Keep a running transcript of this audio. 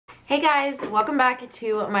Hey guys, welcome back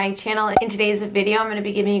to my channel. In today's video, I'm going to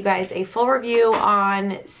be giving you guys a full review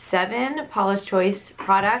on 7 Paula's Choice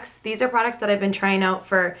products. These are products that I've been trying out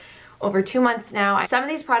for over 2 months now. Some of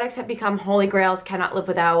these products have become holy grails, cannot live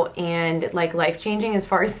without, and like life-changing as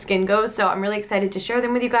far as skin goes. So I'm really excited to share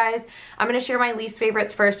them with you guys. I'm going to share my least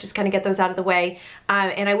favorites first, just kind of get those out of the way.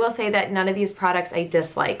 And I will say that none of these products I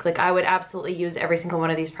dislike. Like, I would absolutely use every single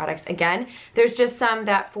one of these products again. There's just some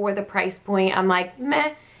that for the price point, I'm like,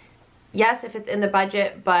 meh. Yes, if it's in the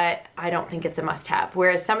budget, but I don't think it's a must-have.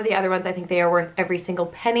 Whereas some of the other ones, I think they are worth every single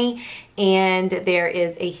penny, and there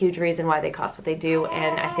is a huge reason why they cost what they do.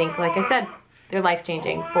 And I think, like I said, they're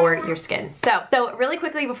life-changing for your skin. So really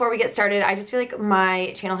quickly before we get started, I just feel like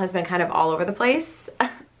my channel has been kind of all over the place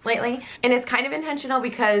lately. And it's kind of intentional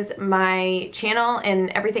because my channel and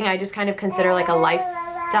everything I just kind of consider like a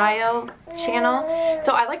lifestyle channel.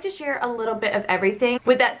 So I like to share a little bit of everything.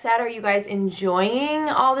 With that said, are you guys enjoying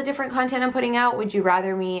all the different content I'm putting out? Would you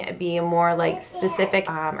rather me be more like specific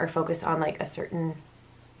or focus on like a certain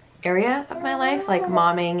area of my life, like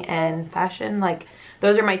momming and fashion? Like,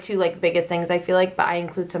 those are my two like biggest things, I feel like, but I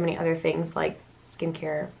include so many other things like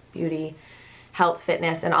skincare, beauty, health,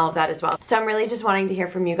 fitness, and all of that as well. So I'm really just wanting to hear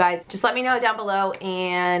from you guys. Just let me know down below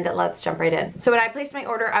and let's jump right in. So when I placed my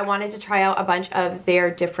order, I wanted to try out a bunch of their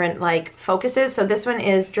different like focuses. So this one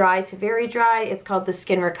is dry to very dry. It's called the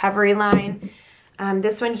Skin Recovery line.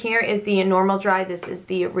 This one here is the normal dry. This is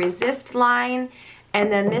the Resist line. And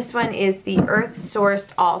then this one is the Earth Sourced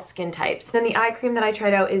All Skin Types. Then the eye cream that I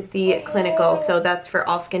tried out is the Clinical. So that's for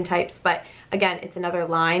all skin types, but again, it's another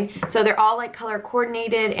line. So they're all like color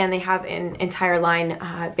coordinated, and they have an entire line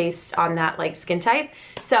based on that like skin type.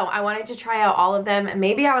 So I wanted to try out all of them.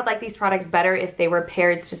 Maybe I would like these products better if they were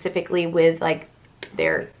paired specifically with like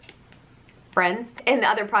their friends and the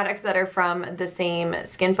other products that are from the same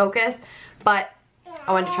skin focus, but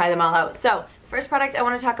I wanted to try them all out. So first product I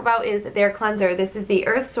want to talk about is their cleanser. This is the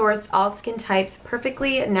Earth Sourced All Skin Types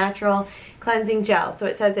Perfectly Natural Cleansing Gel. So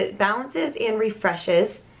it says it balances and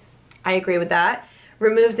refreshes. I agree with that.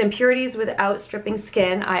 Removes impurities without stripping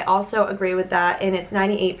skin. I also agree with that, and it's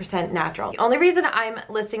 98% natural. The only reason I'm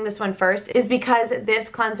listing this one first is because this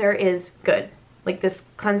cleanser is good. Like, this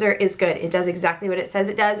cleanser is good. It does exactly what it says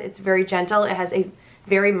it does. It's very gentle. It has a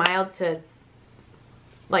very mild to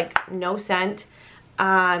like no scent.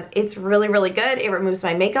 It's really, really good. It removes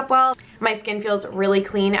my makeup well. My skin feels really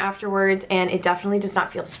clean afterwards, and it definitely does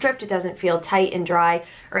not feel stripped. It doesn't feel tight and dry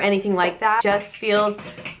or anything like that. It just feels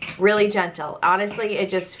really gentle. Honestly, it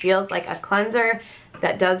just feels like a cleanser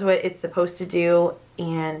that does what it's supposed to do,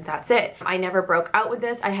 and that's it. I never broke out with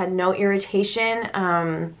this. I had no irritation.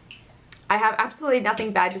 I have absolutely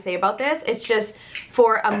nothing bad to say about this. It's just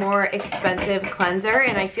for a more expensive cleanser,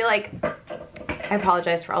 and I feel like, I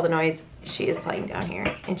apologize for all the noise. She is playing down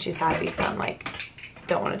here and she's happy, so I'm like,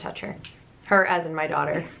 don't want to touch her. Her as in my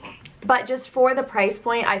daughter. But just for the price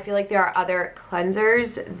point, I feel like there are other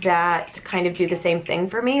cleansers that kind of do the same thing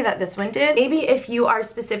for me that this one did. Maybe if you are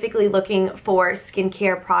specifically looking for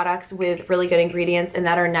skincare products with really good ingredients and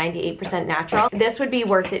that are 98% natural, this would be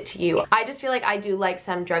worth it to you. I just feel like I do like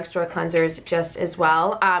some drugstore cleansers just as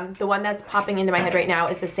well. The one that's popping into my head right now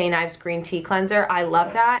is the St. Ives Green Tea Cleanser. I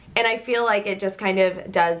love that. And I feel like it just kind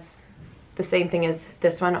of does the same thing as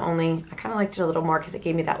this one, only I kind of liked it a little more because it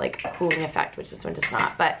gave me that like cooling effect, which this one does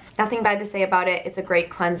not. But nothing bad to say about it. It's a great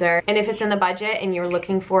cleanser, and if it's in the budget and you're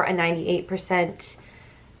looking for a 98%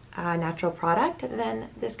 natural product, then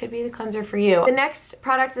this could be the cleanser for you. The next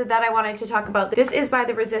product that I wanted to talk about, this is by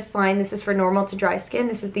the Resist line. This is for normal to dry skin.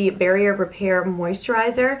 This is the Barrier Repair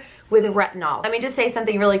Moisturizer with retinol. Let me just say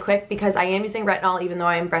something really quick, because I am using retinol even though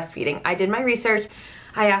I am breastfeeding. I did my research.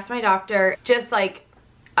 I asked my doctor. It's just like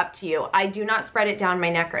up to you. I do not spread it down my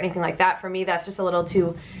neck or anything like that. For me, that's just a little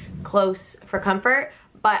too close for comfort,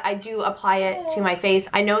 but I do apply it to my face.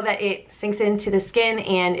 I know that it sinks into the skin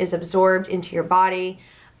and is absorbed into your body,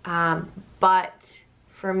 but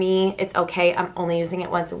for me, it's okay. I'm only using it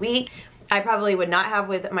once a week. I probably would not have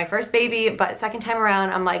with my first baby, but second time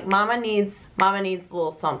around, I'm like, mama needs a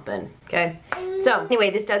little something, okay? So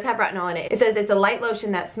anyway, this does have retinol in it. It says it's a light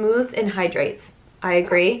lotion that smooths and hydrates. I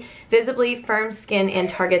agree. Visibly firm skin and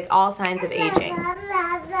targets all signs of aging.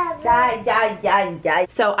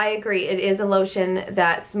 So I agree. It is a lotion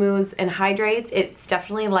that smooths and hydrates. It's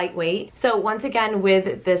definitely lightweight. So once again,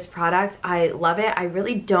 with this product, I love it. I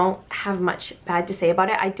really don't have much bad to say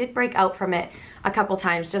about it. I did break out from it a couple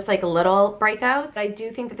times, just like little breakouts. I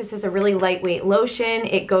do think that this is a really lightweight lotion.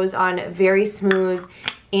 It goes on very smooth,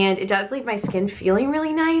 and it does leave my skin feeling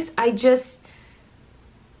really nice.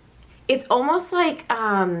 It's almost like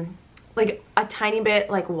like a tiny bit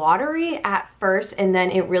like watery at first, and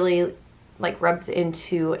then it really like rubs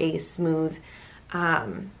into a smooth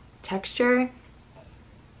texture. It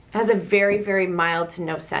has a very, very mild to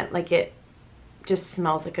no scent. Like it just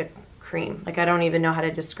smells like a cream. Like I don't even know how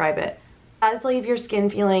to describe it. Does leave your skin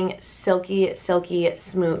feeling silky, silky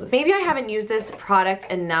smooth. Maybe I haven't used this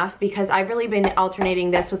product enough because I've really been alternating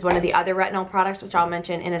this with one of the other retinol products, which I'll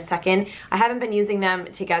mention in a second. I haven't been using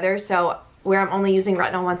them together, so where I'm only using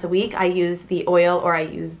retinol once a week, I use the oil or I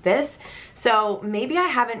use this. So maybe I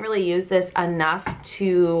haven't really used this enough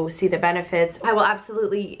to see the benefits. I will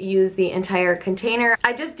absolutely use the entire container.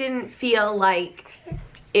 I just didn't feel like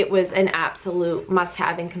it was an absolute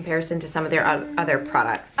must-have in comparison to some of their other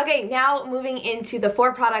products. Okay, now moving into the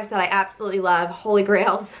 4 products that I absolutely love, holy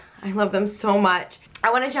grails. I love them so much. I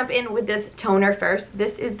want to jump in with this toner first.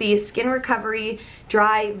 This is the Skin Recovery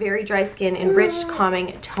Dry, Very Dry Skin Enriched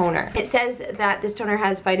Calming Toner. It says that this toner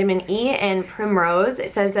has vitamin E and primrose.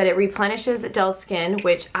 It says that it replenishes dull skin,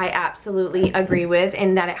 which I absolutely agree with,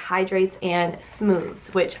 and that it hydrates and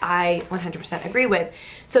smooths, which I 100% agree with.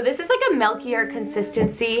 So this is like a milkier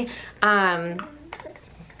consistency.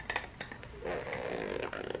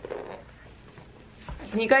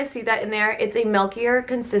 Can you guys see that in there? It's a milkier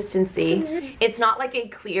consistency. It's not like a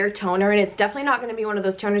clear toner, and it's definitely not gonna be one of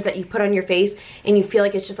those toners that you put on your face and you feel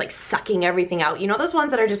like it's just like sucking everything out. You know those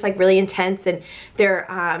ones that are just like really intense and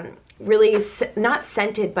they're really not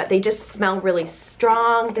scented, but they just smell really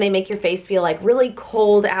strong and they make your face feel like really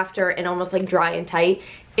cold after and almost like dry and tight.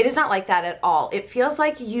 It is not like that at all. It feels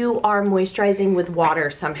like you are moisturizing with water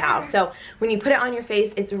somehow. So when you put it on your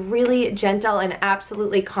face, it's really gentle and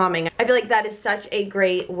absolutely calming. I feel like that is such a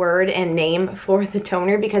great word and name for the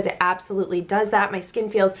toner because it absolutely does that. My skin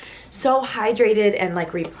feels so hydrated and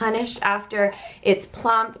like replenished after. It's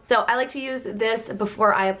plump. So I like to use this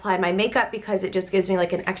before I apply my makeup because it just gives me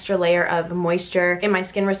like an extra layer of moisture, and my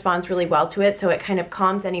skin responds really well to it. So it kind of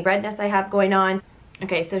calms any redness I have going on.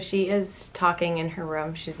 Okay, so she is talking in her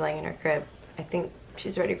room. She's laying in her crib. I think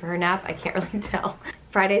she's ready for her nap. I can't really tell.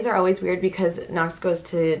 Fridays are always weird because Knox goes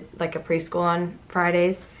to like a preschool on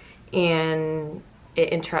Fridays and it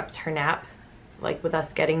interrupts her nap, like with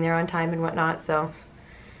us getting there on time and whatnot, so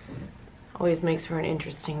always makes for an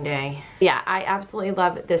interesting day. Yeah, I absolutely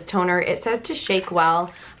love this toner. It says to shake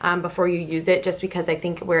well before you use it, just because I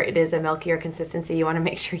think where it is a milkier consistency, you want to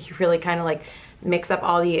make sure you really kind of like mix up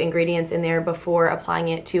all the ingredients in there before applying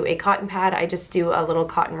it to a cotton pad. I just do a little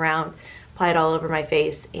cotton round, apply it all over my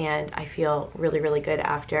face, and I feel really, really good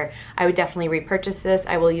after. I would definitely repurchase this.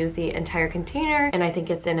 I will use the entire container, and I think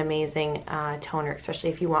it's an amazing toner, especially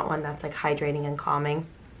if you want one that's like hydrating and calming.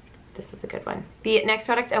 This is a good one. The next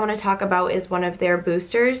product I want to talk about is one of their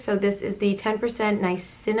boosters. So this is the 10%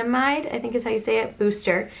 niacinamide, I think is how you say it,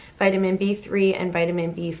 booster, vitamin B3 and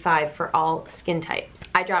vitamin B5 for all skin types.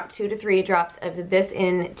 I dropped 2 to 3 drops of this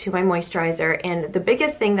into my moisturizer, and the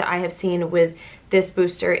biggest thing that I have seen with this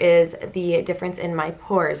booster is the difference in my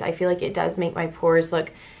pores. I feel like it does make my pores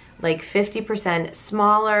look like 50%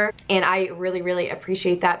 smaller, and I really, really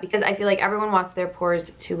appreciate that because I feel like everyone wants their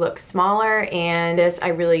pores to look smaller, and this I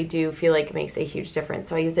really do feel like makes a huge difference.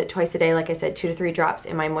 So I use it twice a day, like I said, 2 to 3 drops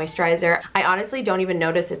in my moisturizer. I honestly don't even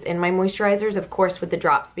notice it's in my moisturizers. Of course, with the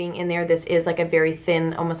drops being in there, this is like a very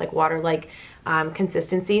thin, almost like water-like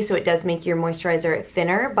consistency, so it does make your moisturizer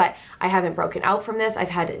thinner, but I haven't broken out from this. I've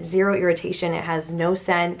had zero irritation. It has no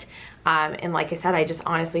scent. And like I said, I just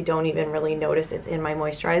honestly don't even really notice it's in my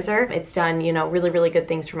moisturizer. It's done, you know, really, really good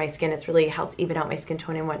things for my skin. It's really helped even out my skin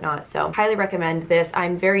tone and whatnot. So highly recommend this.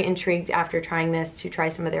 I'm very intrigued after trying this to try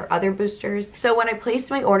some of their other boosters. So when I placed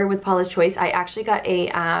my order with Paula's Choice, I actually got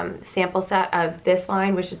a sample set of this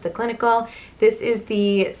line, which is the Clinical. This is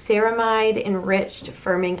the Ceramide Enriched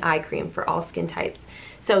Firming Eye Cream for all skin types.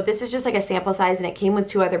 So this is just like a sample size, and it came with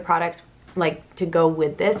 2 other products like to go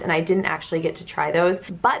with this, and I didn't actually get to try those,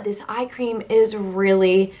 but this eye cream is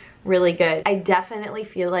really, really good. I definitely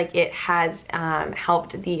feel like it has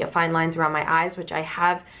helped the fine lines around my eyes, which I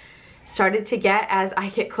have started to get as I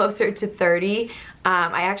get closer to 30.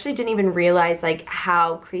 I actually didn't even realize like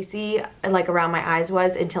how creasy like around my eyes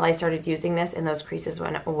was until I started using this, and those creases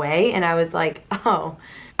went away, and I was like, oh,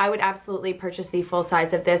 I would absolutely purchase the full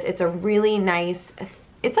size of this. It's a really nice,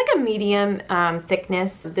 it's like a medium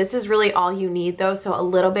thickness. This is really all you need though, so a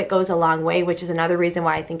little bit goes a long way, which is another reason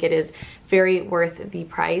why I think it is very worth the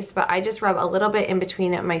price. But I just rub a little bit in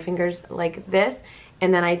between my fingers like this,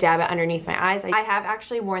 and then I dab it underneath my eyes. I have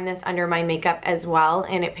actually worn this under my makeup as well,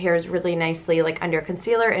 and it pairs really nicely like under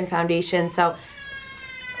concealer and foundation. So,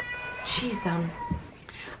 jeez,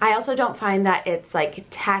 I also don't find that it's like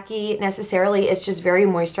tacky necessarily. It's just very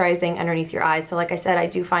moisturizing underneath your eyes. So like I said, I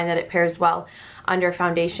do find that it pairs well under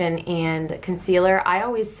foundation and concealer. I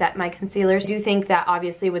always set my concealers. I do think that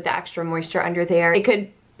obviously with the extra moisture under there, it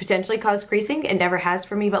could potentially cause creasing. It never has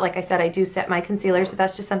for me, but like I said, I do set my concealer, so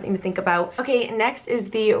that's just something to think about. Okay, next is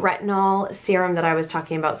the retinol serum that I was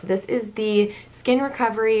talking about. So this is the Skin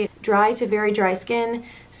Recovery Dry to Very Dry Skin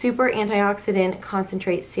Super Antioxidant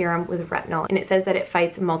Concentrate Serum with retinol, and it says that it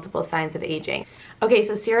fights multiple signs of aging. Okay,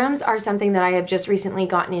 so serums are something that I have just recently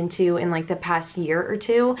gotten into in like the past year or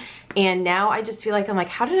two, and now I just feel like I'm like,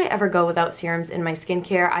 how did I ever go without serums in my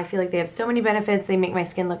skincare? I feel like they have so many benefits, they make my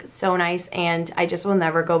skin look so nice, and I just will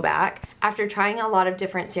never go back. After trying a lot of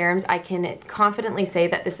different serums, I can confidently say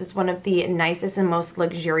that this is one of the nicest and most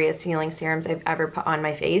luxurious feeling serums I've ever put on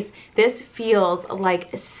my face. This feels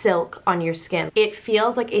like silk on your skin. It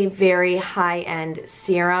feels like a very high-end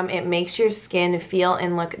serum. It makes your skin feel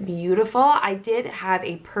and look beautiful. I did have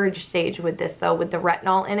a purge stage with this though, with the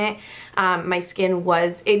retinol in it. My skin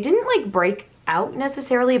it didn't like break out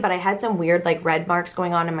necessarily, but I had some weird like red marks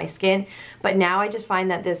going on in my skin. But now I just find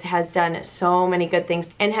that this has done so many good things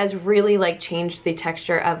and has really like changed the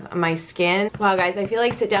texture of my skin. Wow guys, I feel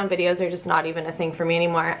like sit down videos are just not even a thing for me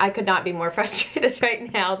anymore. I could not be more frustrated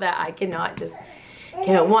right now that I cannot just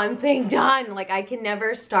get one thing done. Like I can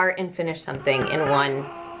never start and finish something in one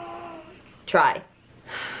try.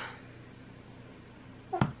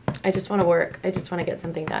 I just want to work. I just want to get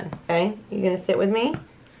something done. Okay, you gonna sit with me?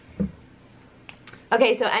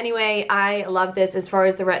 Okay, so anyway, I love this. As far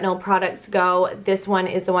as the retinol products go, this one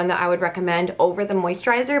is the one that I would recommend over the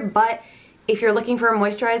moisturizer. But if you're looking for a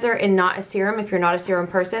moisturizer and not a serum, if you're not a serum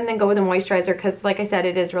person, then go with a moisturizer because like I said,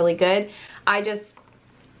 it is really good.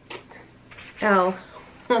 Oh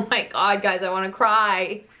my god guys, I want to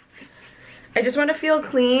cry. I just want to feel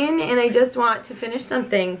clean and I just want to finish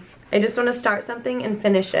something. I just want to start something and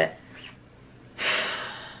finish it.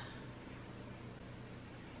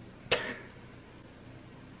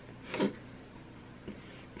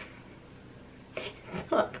 It's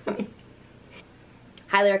not funny.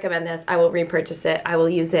 Highly recommend this. I will repurchase it. I will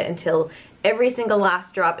use it until every single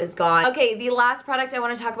last drop is gone. Okay, the last product I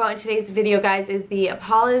want to talk about in today's video, guys, is the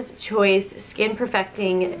Paula's Choice Skin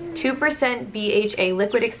Perfecting 2% BHA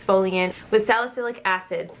Liquid Exfoliant with Salicylic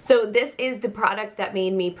Acid. So this is the product that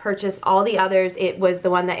made me purchase all the others. It was the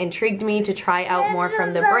one that intrigued me to try out more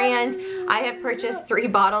from the brand. I have purchased 3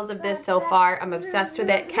 bottles of this so far. I'm obsessed with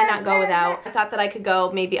it. Cannot go without. I thought that I could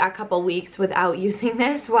go maybe a couple weeks without using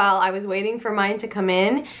this while I was waiting for mine to come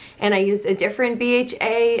in, and I used a different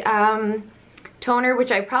BHA toner,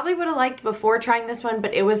 which I probably would have liked before trying this one,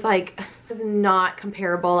 but it was not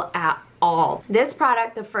comparable at all. This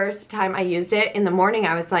product, the first time I used it in the morning,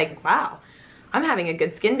 I was like, wow, I'm having a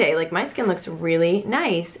good skin day. Like my skin looks really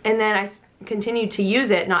nice. And then I continued to use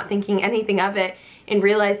it, not thinking anything of it, and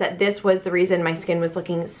realized that this was the reason my skin was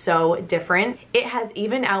looking so different. It has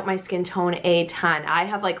evened out my skin tone a ton. I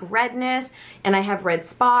have like redness, and I have red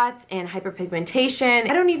spots and hyperpigmentation.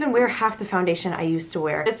 I don't even wear half the foundation I used to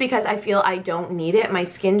wear just because I feel I don't need it. My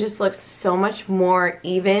skin just looks so much more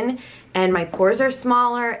even, and my pores are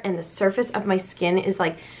smaller, and the surface of my skin is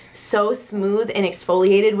like so smooth and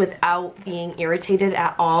exfoliated without being irritated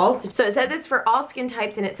at all. So it says it's for all skin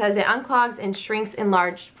types, and it says it unclogs and shrinks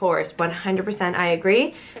enlarged pores. 100% I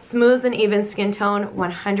agree. Smooths and even skin tone.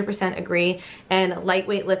 100% agree. And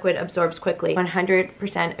lightweight liquid absorbs quickly.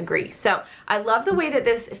 100% agree. So I love the way that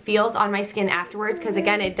this feels on my skin afterwards, because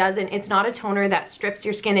again, it's not a toner that strips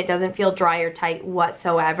your skin. It doesn't feel dry or tight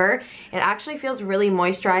whatsoever. It actually feels really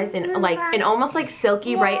moisturized and almost like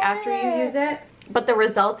silky right after you use it. But the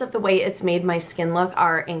results of the way it's made my skin look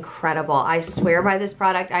are incredible. I swear by this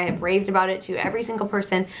product. I have raved about it to every single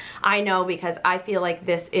person I know, because I feel like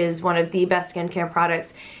this is one of the best skincare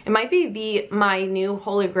products. It might be my new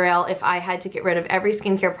holy grail. If I had to get rid of every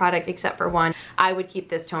skincare product except for one, I would keep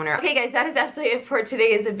this toner. Okay guys, that is absolutely it for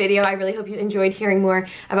today's video. I really hope you enjoyed hearing more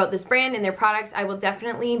about this brand and their products. I will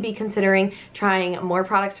definitely be considering trying more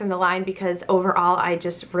products from the line, because overall I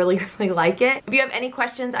just really like it. If you have any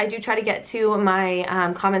questions, I do try to get to my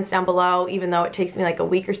comments down below, even though it takes me like a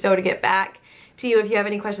week or so to get back to you. If you have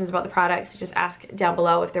any questions about the products, just ask down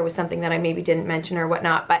below if there was something that I maybe didn't mention or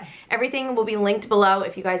whatnot. But everything will be linked below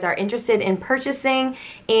if you guys are interested in purchasing.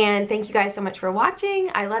 And thank you guys so much for watching.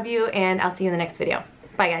 I love you, and I'll see you in the next video.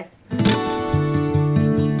 Bye guys.